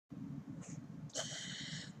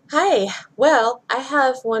Hi, well, I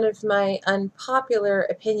have one of my unpopular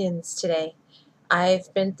opinions today.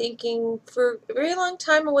 I've been thinking for a very long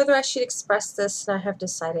time on whether I should express this, and I have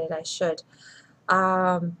decided I should.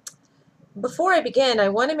 Um, Before I begin, I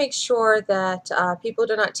want to make sure that people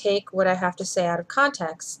do not take what I have to say out of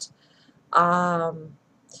context. Um,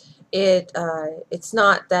 it's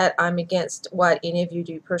not that I'm against what any of you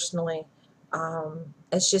do personally.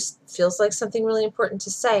 It just feels like something really important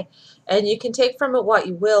to say, and you can take from it what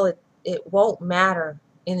you will. It won't matter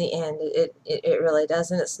in the end. It really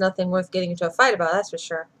doesn't. It's nothing worth getting into a fight about. That's for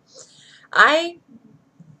sure. I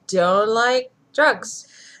don't like drugs,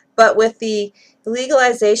 but with the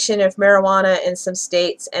legalization of marijuana in some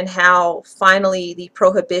states and how finally the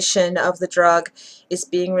prohibition of the drug is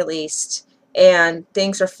being released and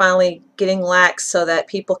things are finally getting lax so that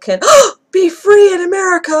people can be free in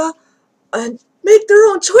America and make their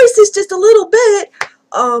own choices just a little bit.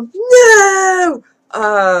 No!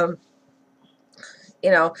 Um,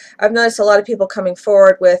 I've noticed a lot of people coming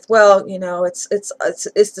forward with, well, it's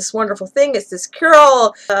this wonderful thing, it's this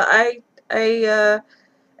cure-all. I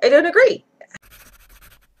don't agree.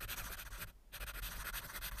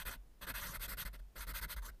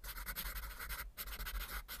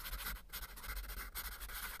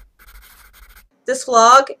 This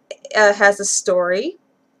vlog has a story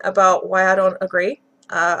about why I don't agree.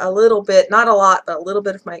 A little bit, not a lot, but a little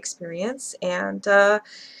bit of my experience and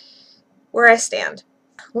where I stand.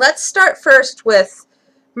 Let's start first with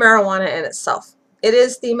marijuana in itself. It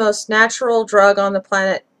is the most natural drug on the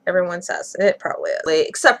planet, everyone says. It probably is.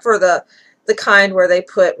 Except for the kind where they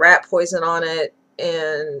put rat poison on it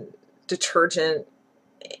and detergent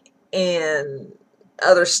and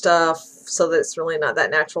other stuff, so that it's really not that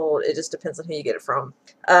natural. It just depends on who you get it from.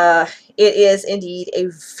 It is indeed a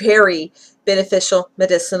very beneficial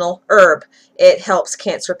medicinal herb. It helps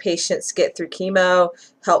cancer patients get through chemo,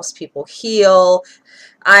 helps people heal.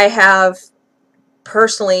 I have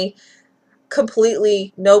personally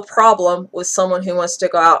completely no problem with someone who wants to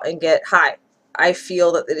go out and get high. I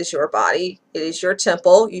feel that it is your body. It is your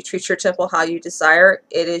temple. You treat your temple how you desire.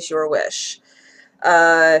 It is your wish.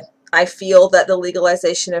 Uh, I feel that the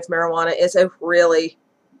legalization of marijuana is a really,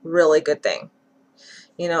 really good thing.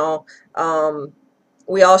 You know,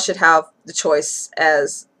 we all should have the choice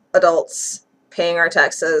as adults paying our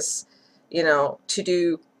taxes, to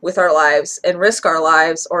do with our lives and risk our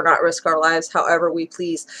lives or not risk our lives however we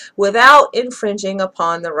please without infringing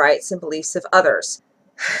upon the rights and beliefs of others.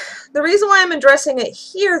 The reason why I'm addressing it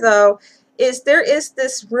here, though, is there is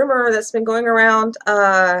this rumor that's been going around.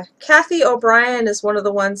 Kathy O'Brien is one of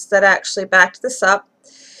the ones that actually backed this up.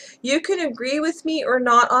 You can agree with me or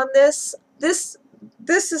not on this. This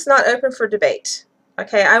is not open for debate.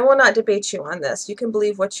 Okay, I will not debate you on this. You can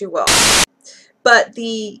believe what you will. But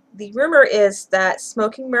the rumor is that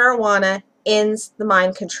smoking marijuana ends the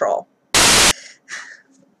mind control.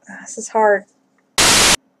 This is hard.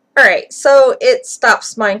 Alright, so it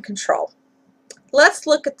stops mind control. Let's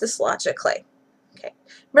look at this logically. Okay,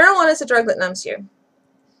 marijuana is a drug that numbs you.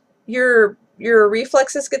 Your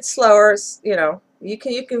reflexes get slower. You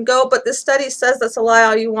can go, but this study says that's a lie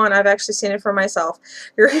all you want. I've actually seen it for myself.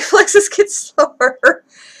 Your reflexes get slower,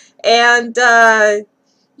 and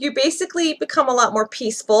you basically become a lot more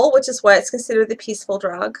peaceful, which is why it's considered the peaceful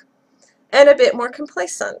drug, and a bit more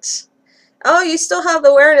complacent. Oh, you still have the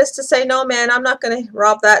awareness to say, no, man, I'm not going to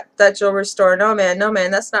rob that jewelry store. No, man,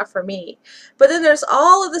 that's not for me. But then there's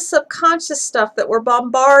all of the subconscious stuff that we're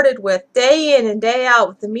bombarded with day in and day out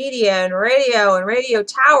with the media and radio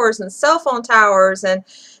towers and cell phone towers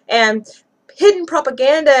and hidden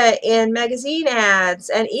propaganda in magazine ads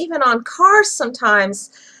and even on cars sometimes.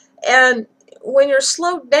 And when you're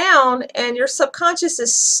slowed down and your subconscious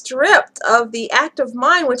is stripped of the active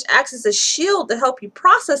mind, which acts as a shield to help you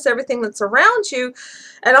process everything that's around you,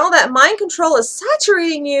 and all that mind control is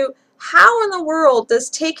saturating you, how in the world does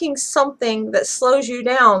taking something that slows you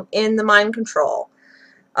down in the mind control?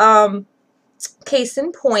 Case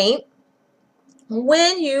in point,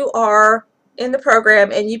 when you are in the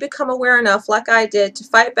program and you become aware enough, like I did, to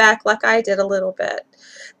fight back like I did a little bit,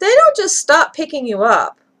 they don't just stop picking you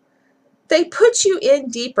up. They put you in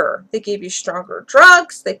deeper. They give you stronger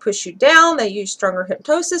drugs. They push you down. They use stronger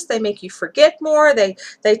hypnosis. They make you forget more. They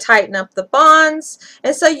tighten up the bonds.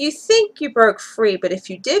 And so you think you broke free, but if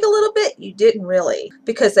you dig a little bit, you didn't really,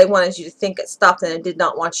 because they wanted you to think it stopped and did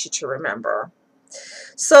not want you to remember.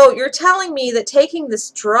 So you're telling me that taking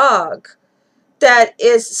this drug that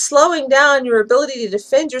is slowing down your ability to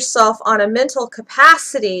defend yourself on a mental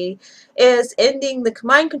capacity is ending the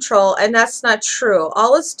mind control, and that's not true.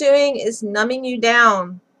 All it's doing is numbing you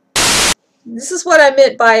down. This is what I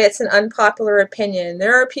meant by it's an unpopular opinion.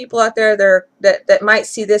 There are people out there that might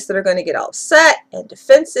see this that are going to get all upset and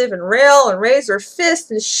defensive and rail and raise their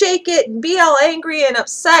fist and shake it and be all angry and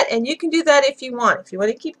upset, and you can do that if you want. If you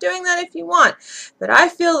want to keep doing that, if you want. But I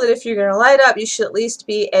feel that if you're going to light up, you should at least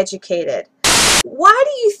be educated. Why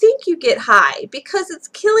do you think you get high? Because it's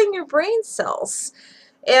killing your brain cells.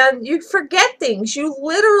 And you forget things. You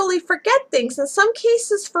literally forget things, in some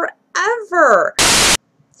cases forever.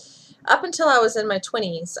 Up until I was in my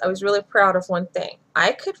 20s, I was really proud of one thing.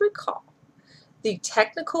 I could recall the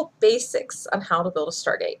technical basics on how to build a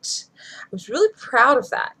Stargate. I was really proud of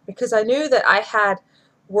that because I knew that I had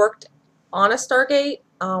worked on a Stargate,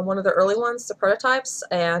 one of the early ones, the prototypes,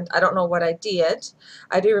 and I don't know what I did.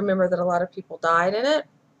 I do remember that a lot of people died in it,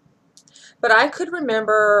 but I could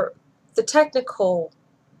remember the technical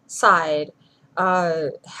side,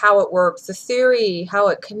 how it worked, the theory, how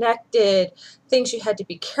it connected, things you had to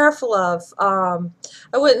be careful of.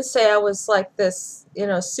 I wouldn't say I was like this,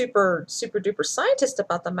 super duper scientist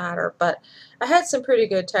about the matter, but I had some pretty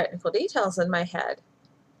good technical details in my head.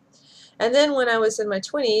 And then when I was in my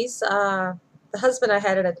 20s, the husband I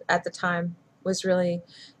had at the time was really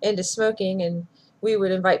into smoking, and we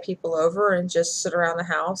would invite people over and just sit around the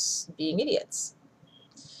house being idiots,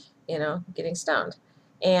 getting stoned.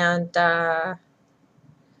 And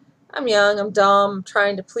I'm young, I'm dumb, I'm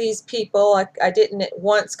trying to please people. I didn't at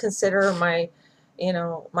once consider my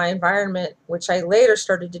environment, which I later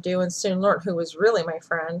started to do and soon learned who was really my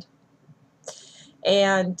friend.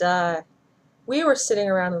 And we were sitting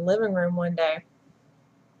around in the living room one day,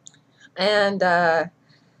 and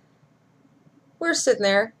we're sitting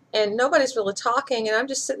there, and nobody's really talking, and I'm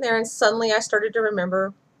just sitting there, and suddenly I started to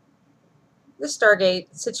remember the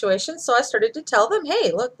Stargate situation, so I started to tell them,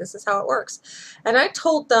 hey, look, this is how it works. And I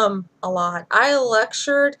told them a lot. I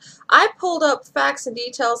lectured. I pulled up facts and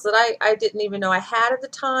details that I didn't even know I had at the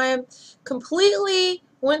time. Completely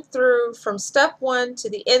went through from step one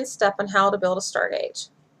to the end step on how to build a Stargate.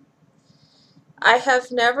 I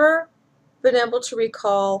have never been able to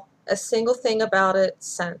recall a single thing about it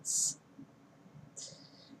since.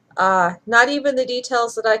 Not even the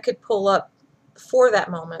details that I could pull up before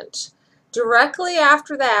that moment. Directly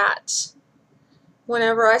after that,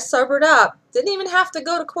 whenever I sobered up, didn't even have to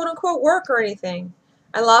go to quote-unquote work or anything,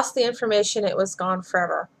 I lost the information. It was gone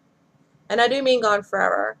forever. And I do mean gone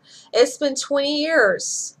forever. It's been 20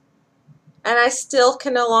 years, and I still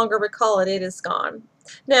can no longer recall it. It is gone.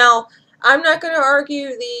 Now, I'm not going to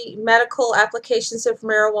argue the medical applications of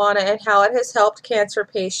marijuana and how it has helped cancer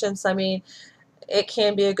patients. I mean, it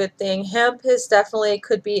can be a good thing. Hemp is definitely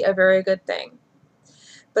could be a very good thing.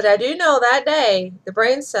 But I do know that day, the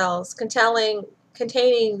brain cells containing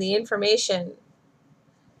the information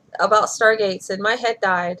about Stargates in my head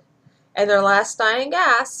died, and their last dying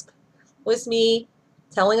gasp was me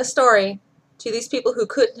telling a story to these people who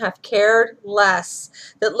couldn't have cared less,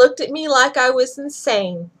 that looked at me like I was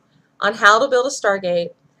insane on how to build a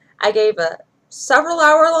Stargate. I gave a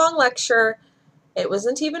several-hour-long lecture. It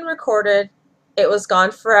wasn't even recorded. It was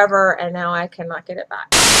gone forever, and now I cannot get it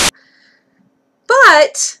back.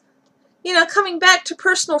 But coming back to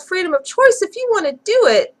personal freedom of choice, if you want to do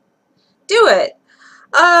it, do it.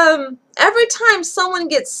 Every time someone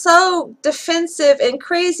gets so defensive and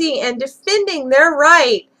crazy and defending their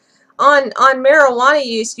right on marijuana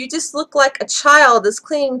use, you just look like a child that's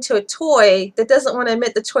clinging to a toy that doesn't want to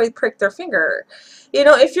admit the toy pricked their finger.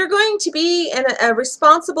 If you're going to be a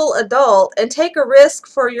responsible adult and take a risk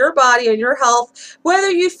for your body and your health, whether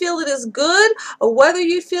you feel it is good or whether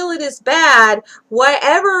you feel it is bad,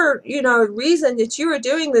 whatever reason that you are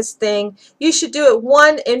doing this thing, you should do it,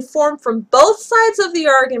 one, informed from both sides of the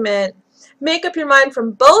argument. Make up your mind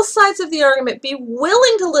from both sides of the argument. Be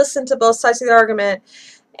willing to listen to both sides of the argument.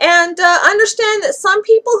 And understand that some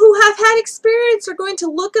people who have had experience are going to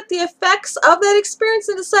look at the effects of that experience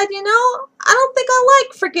and decide, I don't think I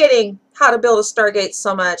like forgetting how to build a Stargate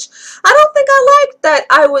so much. I don't think I like that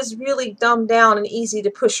I was really dumbed down and easy to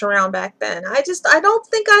push around back then. I don't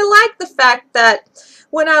think I like the fact that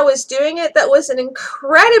when I was doing it, that was an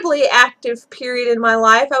incredibly active period in my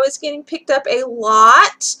life. I was getting picked up a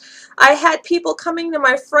lot. I had people coming to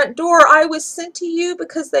my front door. I was sent to you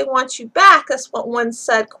because they want you back. That's what one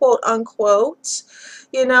said, quote unquote.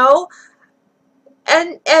 And he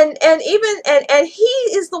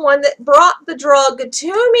is the one that brought the drug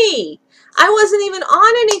to me. I wasn't even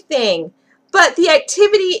on anything, but the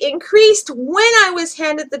activity increased when I was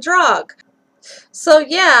handed the drug. So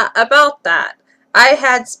yeah, about that. I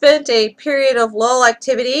had spent a period of lull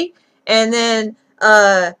activity, and then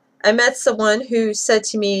I met someone who said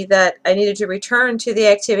to me that I needed to return to the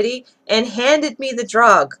activity and handed me the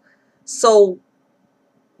drug. So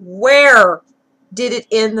where did it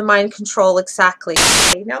end the mind control exactly?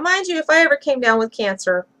 Now, mind you, if I ever came down with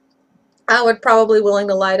cancer, I would probably willing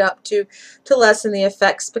to light up to lessen the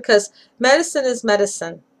effects, because medicine is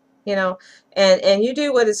medicine, you know, and you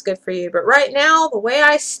do what is good for you. But right now, the way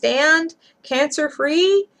I stand, cancer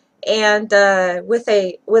free, and with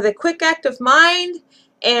a quick active mind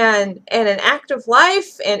and an active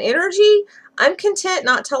life and energy, I'm content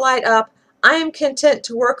not to light up. I am content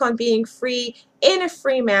to work on being free in a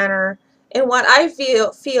free manner, in what I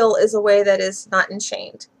feel is a way that is not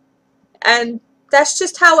enchained. And that's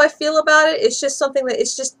just how I feel about it. It's just something that,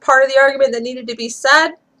 it's just part of the argument that needed to be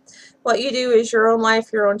said. What you do is your own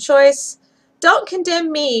life, your own choice. Don't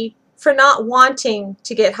condemn me for not wanting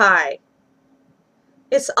to get high.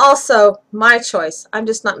 It's also my choice. I'm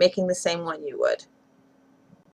just not making the same one you would.